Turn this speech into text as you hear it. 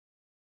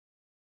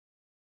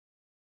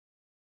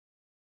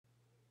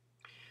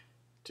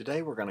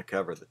Today we're going to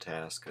cover the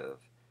task of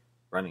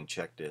running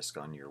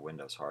Checkdisk on your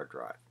Windows hard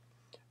drive.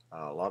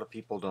 A lot of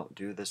people don't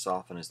do this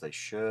often as they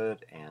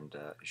should, and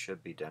it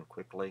should be done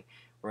quickly.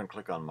 We're going to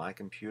click on My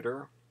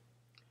Computer,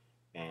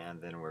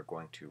 and then we're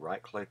going to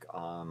right click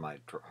on my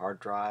hard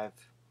drive,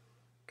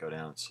 go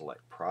down and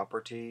select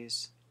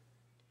Properties.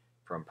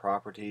 From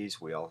Properties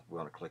we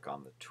want to click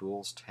on the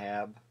Tools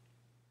tab,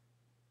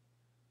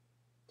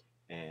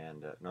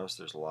 and notice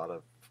there's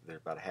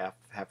about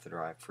half the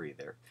drive free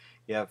there.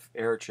 You have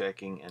error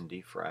checking and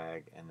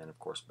defrag, and then of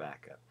course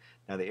backup.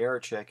 Now the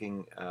error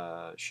checking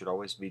should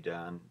always be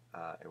done,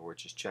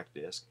 which is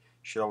Checkdisk,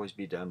 should always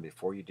be done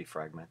before you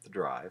defragment the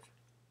drive.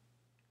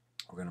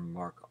 We're going to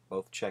mark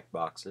both check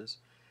boxes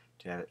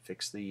to have it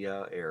fix the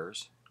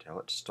errors, tell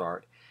it to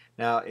start.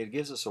 Now it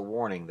gives us a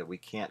warning that we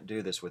can't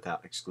do this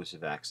without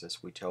exclusive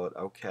access. We tell it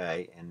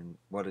OK, and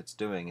what it's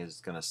doing is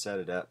it's going to set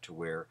it up to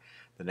where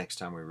the next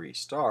time we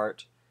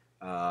restart,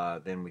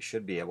 then we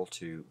should be able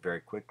to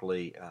very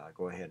quickly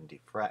go ahead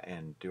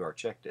and do our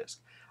Checkdisk.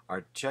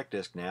 Our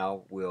Checkdisk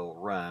now will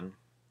run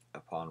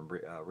upon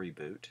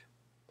reboot,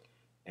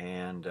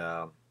 and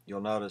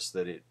you'll notice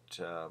that it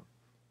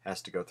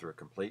has to go through a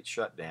complete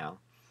shutdown.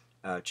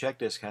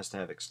 Checkdisk has to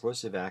have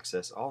exclusive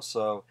access.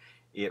 Also,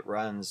 it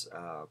runs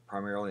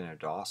primarily in a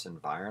DOS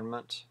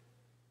environment,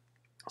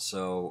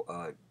 so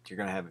you're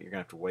going to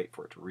have to wait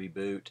for it to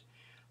reboot.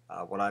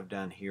 What I've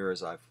done here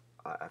is I've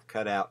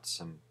cut out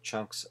some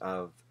chunks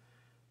of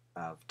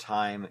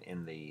time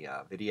in the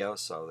video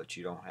so that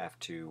you don't have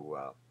to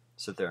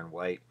sit there and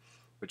wait.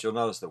 But you'll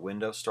notice the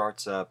window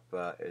starts up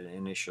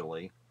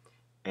initially,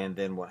 and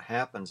then what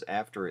happens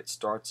after it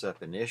starts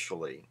up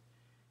initially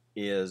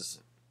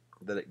is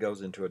that it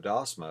goes into a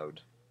DOS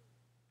mode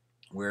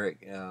where it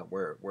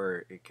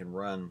can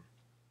run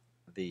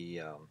the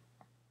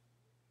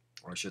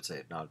or I should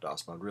say not a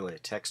DOS mode, really a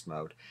text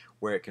mode,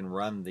 where it can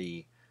run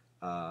the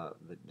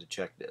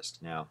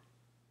Checkdisk. Now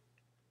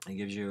it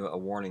gives you a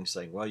warning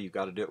saying, well, you've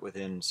got to do it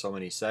within so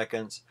many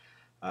seconds.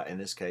 In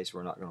this case,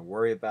 we're not going to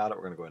worry about it.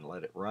 We're going to go ahead and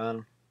let it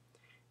run.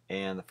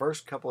 And the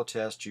first couple of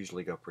tests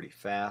usually go pretty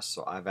fast,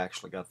 so I've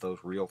actually got those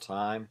real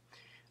time.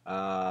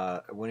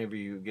 Whenever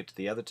you get to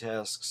the other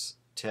tests,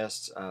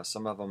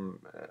 some of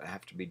them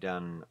have to be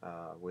done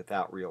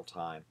without real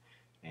time,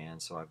 and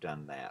so I've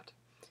done that.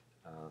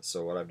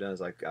 So what I've done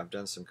is I've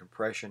done some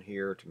compression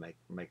here to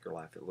make your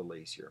life a little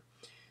easier.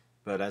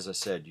 But as I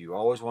said, you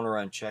always want to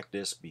run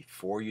Checkdisk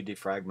before you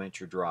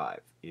defragment your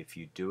drive. If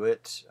you do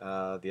it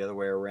the other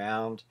way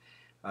around,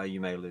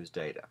 you may lose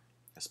data,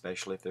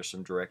 especially if there's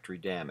some directory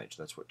damage.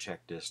 That's what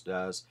Checkdisk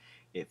does.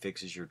 It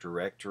fixes your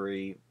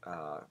directory,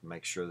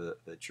 makes sure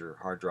that your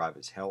hard drive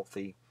is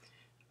healthy.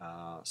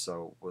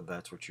 So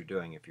that's what you're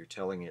doing. If you're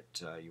telling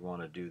it you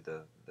want to do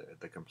the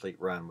complete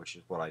run, which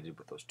is what I did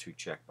with those two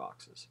check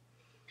boxes.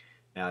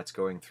 Now it's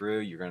going through.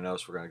 You're going to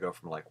notice we're going to go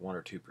from like 1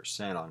 or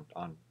 2%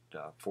 on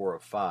 4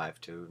 of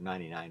 5 to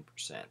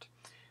 99%.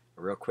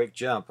 A real quick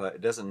jump.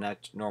 It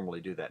doesn't normally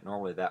do that.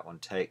 Normally that one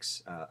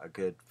takes a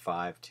good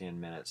 5-10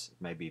 minutes,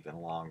 maybe even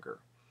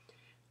longer.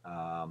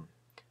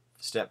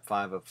 Step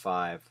 5 of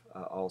 5,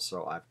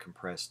 also I've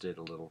compressed it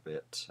a little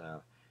bit.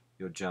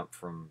 You'll jump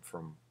from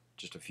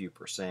just a few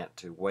percent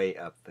to way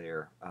up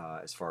there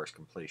as far as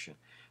completion.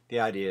 The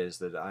idea is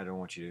that I don't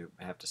want you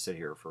to have to sit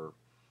here for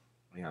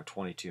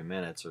 22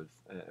 minutes,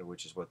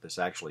 which is what this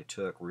actually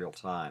took real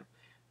time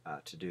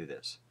to do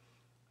this.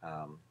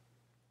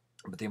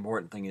 But the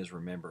important thing is,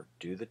 remember,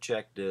 do the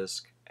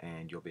Checkdisk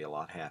and you'll be a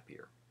lot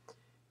happier.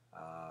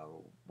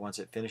 Once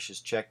it finishes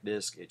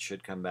Checkdisk, it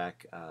should come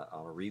back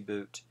on a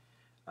reboot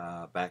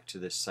back to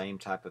this same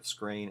type of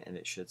screen, and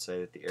it should say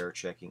that the error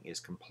checking is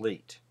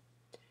complete.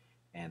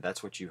 And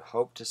that's what you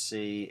hope to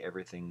see.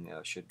 Everything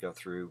should go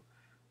through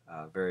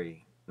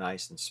very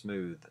nice and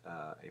smooth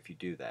if you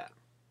do that.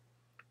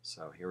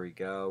 So here we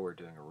go. We're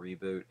doing a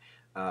reboot.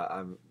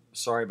 I'm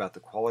sorry about the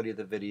quality of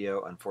the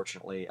video.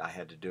 Unfortunately, I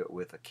had to do it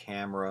with a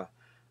camera.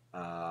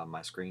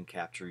 My screen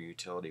capture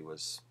utility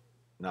was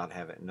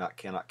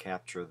cannot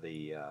capture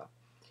the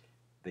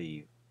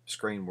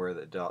screen where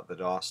the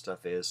DOS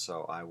stuff is.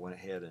 So I went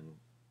ahead and,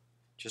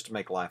 just to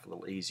make life a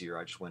little easier,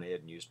 I just went ahead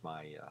and used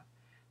my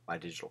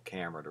digital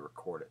camera to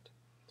record it.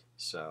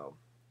 So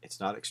it's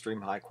not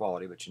extreme high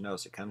quality, but you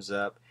notice it comes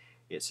up.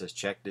 It says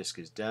Checkdisk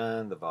is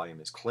done. The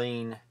volume is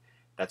clean.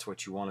 That's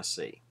what you want to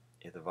see.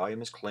 If the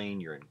volume is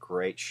clean, you're in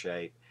great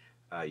shape.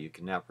 You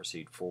can now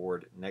proceed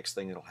forward. Next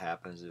thing that'll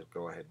happen is it'll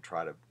go ahead and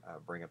try to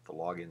bring up the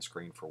login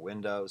screen for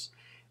Windows,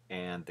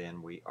 and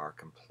then we are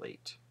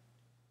complete.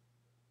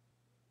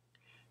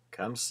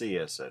 Come see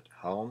us at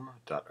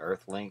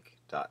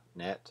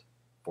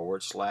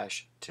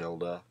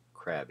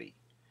home.earthlink.net/Krabby,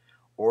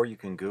 or you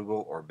can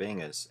Google or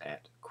Bing us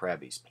at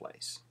Krabby's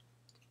Place.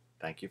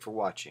 Thank you for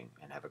watching,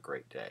 and have a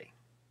great day.